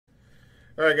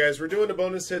All right, guys, we're doing a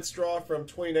bonus hits draw from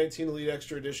 2019 Elite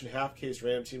Extra Edition Half Case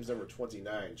Ram Teams number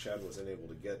 29. Chad was unable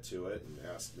to get to it and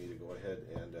asked me to go ahead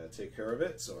and take care of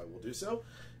it, so I will do so.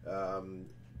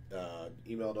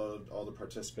 Emailed all the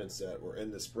participants that were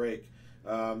in this break.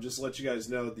 Just to let you guys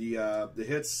know, the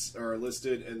hits are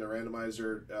listed in the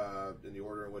randomizer in the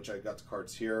order in which I got the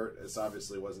cards here. This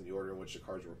obviously wasn't the order in which the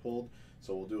cards were pulled,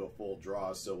 so we'll do a full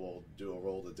draw. So we'll do a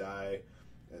roll the die,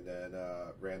 and then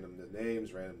random the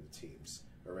names, random the teams,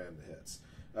 or random the hits.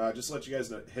 Just to let you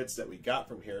guys know hits that we got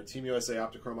from here. Team USA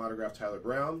Optichrome autograph Tyler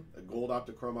Brown, a gold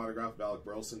Optichrome autograph of Alec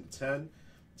Burleson to 10,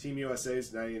 Team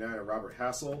USA's 99 of Robert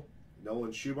Hassel,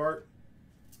 Nolan Schubart,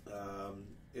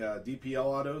 DPL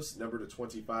autos number to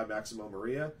 25 Maximo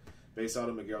Maria, base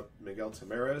auto Miguel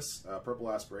Tamares, purple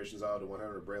aspirations auto to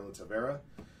 100 Braylon Tavera,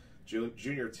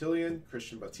 Junior Tillian,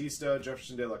 Christian Batista,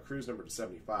 Jefferson De La Cruz number to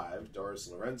 75, Doris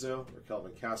Lorenzo,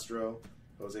 Kelvin Castro,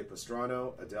 Jose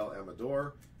Pastrano, Adele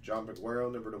Amador, John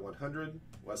Peguero number to 100,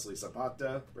 Wesley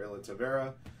Zapata, Braylon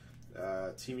Tavera,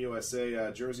 Team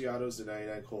USA jersey autos to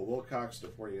 99 Cole Wilcox to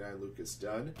 49 Lucas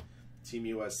Dunn, Team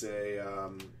USA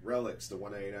relics to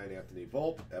 199 Anthony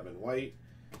Volpe, Evan White,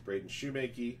 Braden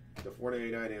Shoemaker to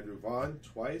 499 Andrew Vaughn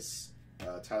twice,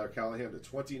 Tyler Callahan to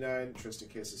 29, Tristan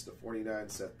Casas to 49,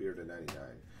 Seth Beer to 99.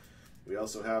 We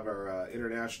also have our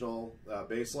international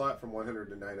base lot from 100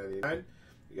 to 999.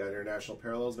 We got international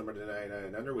parallels number to 99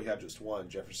 and under. We have just one,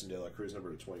 Jefferson De La Cruz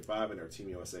number to 25, and our Team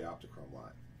USA Optichrome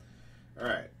lot. All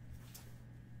right.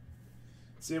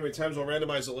 See how many times we'll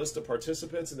randomize a list of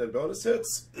participants and then bonus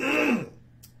hits.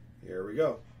 Here we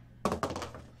go. All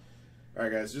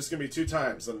right, guys, just gonna be 2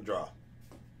 times on the draw.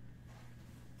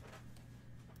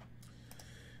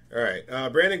 All right,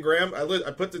 Brandon Graham.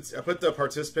 I put the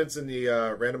participants in the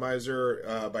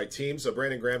randomizer by team. So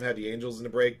Brandon Graham had the Angels in the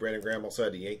break. Brandon Graham also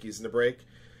had the Yankees in the break.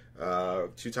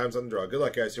 2 times on the draw. Good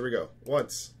luck, guys. Here we go.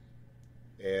 Once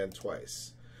and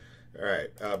twice. All right,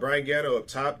 Brian Gano up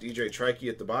top, DJ Trikey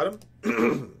at the bottom.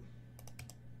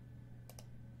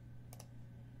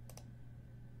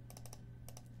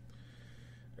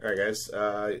 All right, guys,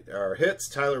 our hits,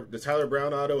 the Tyler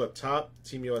Brown auto up top,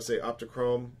 Team USA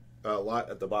Optichrome lot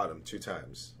at the bottom 2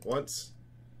 times. Once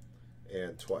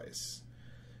and twice.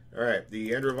 All right,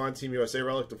 the Andrew Vaughn Team USA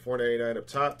relic to 499 up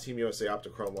top, Team USA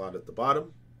Optichrome lot at the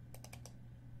bottom.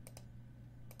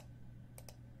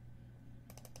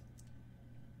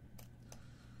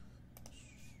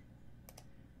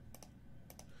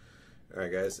 All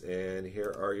right, guys, and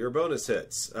here are your bonus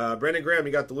hits. Brandon Graham,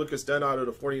 you got the Lucas Dunn auto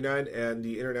to 49 and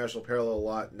the International Parallel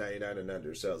lot 99 and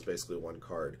under, so it's basically 1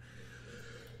 card.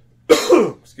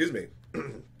 Excuse me.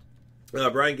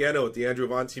 Brian Gano with the Andrew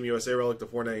Vaughn Team USA relic to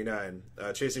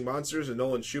 499. Chasing Monsters, a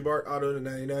Nolan Schubart auto to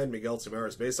 99, Miguel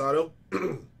Tamares base auto.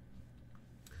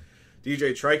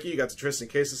 DJ Trikey, you got the Tristan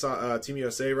Casas Team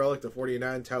USA relic to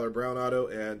 49, Tyler Brown auto,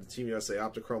 and Team USA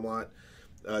Optichrome lot.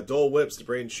 Dole Whips to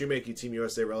Braden Shoemaker Team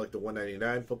USA relic to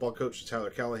 199. Football Coach to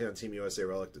Tyler Callahan Team USA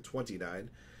relic to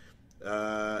 29.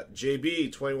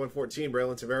 JB 2114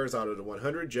 Braylon Tavares auto to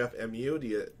 100. Jeff MU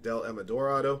the Del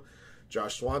Amador auto.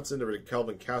 Josh Swanson to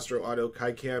Kelvin Castro auto.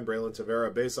 Kai Can Braylon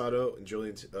Tavera base auto and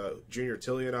Junior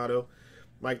Tillian auto.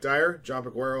 Mike Dyer John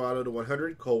Peguero auto to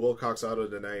 100. Cole Wilcox auto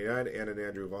to 99 and an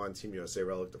Andrew Vaughn Team USA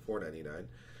relic to 499.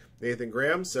 Nathan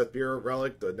Graham, Seth Beer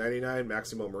relic to 99,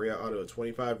 Maximo Maria auto to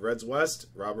 25, Reds West,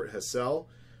 Robert Hassel,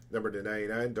 number to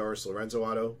 99, Doris Lorenzo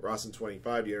auto, Rawson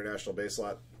 25, the international base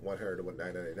lot 100 to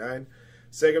 999,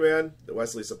 Sega Man, the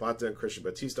Wesley Zapata and Christian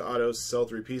Batista autos, sell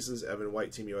 3 pieces, Evan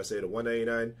White Team USA to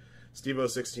 199, Steve-O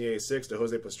 1686 to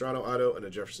Jose Pastrano auto and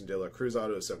a Jefferson De La Cruz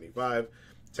auto to 75,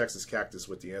 Texas Cactus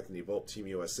with the Anthony Volpe Team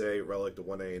USA relic to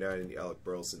 199 and the Alec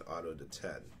Burleson auto to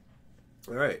 10.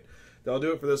 All right. That'll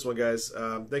do it for this one, guys.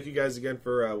 Thank you guys again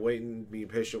for waiting, being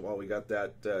patient while we got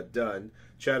that done.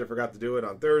 Chad forgot to do it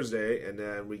on Thursday, and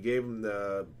then we gave him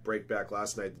the break back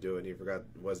last night to do it, and he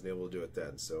wasn't able to do it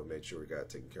then. So made sure we got it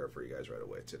taken care of for you guys right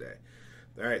away today.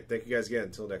 All right, thank you guys again.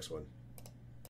 Until next one.